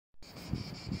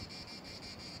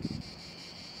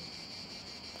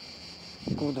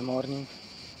Good morning,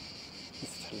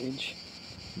 Mr. Lynch.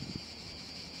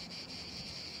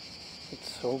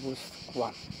 It's August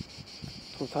 1,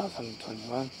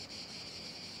 2021.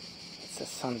 It's a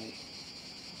Sunday.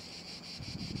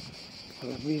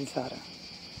 And the birds are,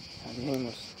 the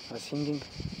animals are singing,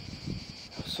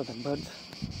 also the birds,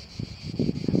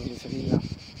 and there is a villa,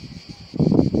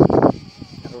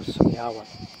 and also the owl.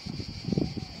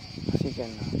 As you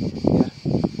can hear,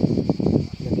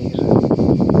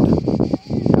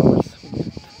 the owls with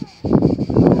it.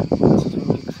 Also twin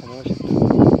peaks and all that.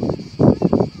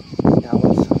 The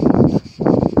owls are not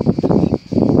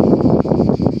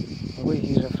we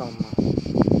here from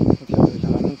the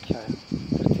 35,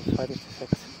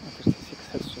 36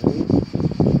 Celsius degree,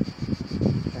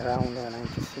 around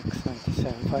 96,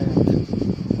 97 Fahrenheit.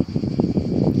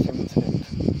 Seems that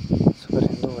super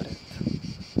and over it.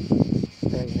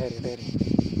 Very today,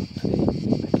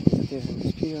 like it is in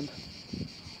this period.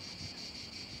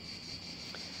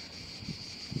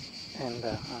 And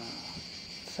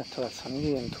it's a total sunny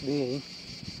day, and today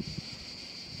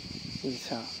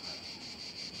is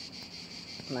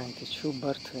 92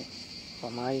 birthday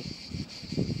of my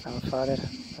grandfather,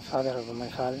 the father of my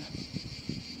father.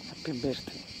 Happy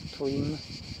birthday to him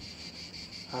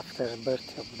after the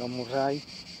birthday of Don Murray,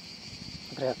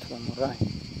 great Don Murray,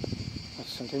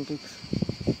 also Twin Peaks.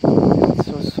 And it's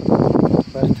also the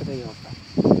birthday of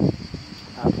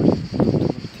Napoli football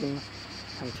team,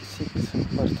 96th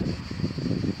birthday.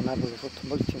 Napoli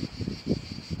football team,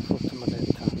 football that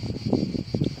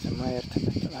is my heart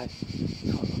that I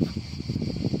follow.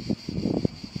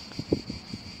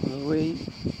 Anyway,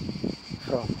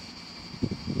 from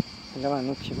 11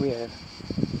 Nuki we have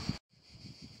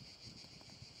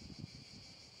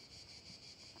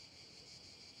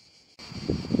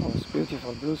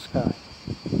beautiful blue sky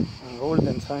and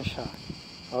golden sunshine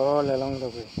all along the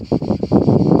way.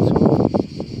 So,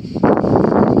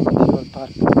 beautiful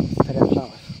park, wisteria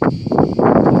flowers.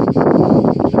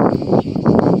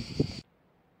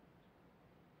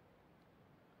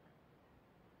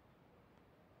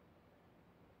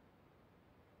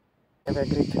 Have a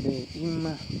great day, him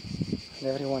and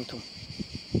everyone too.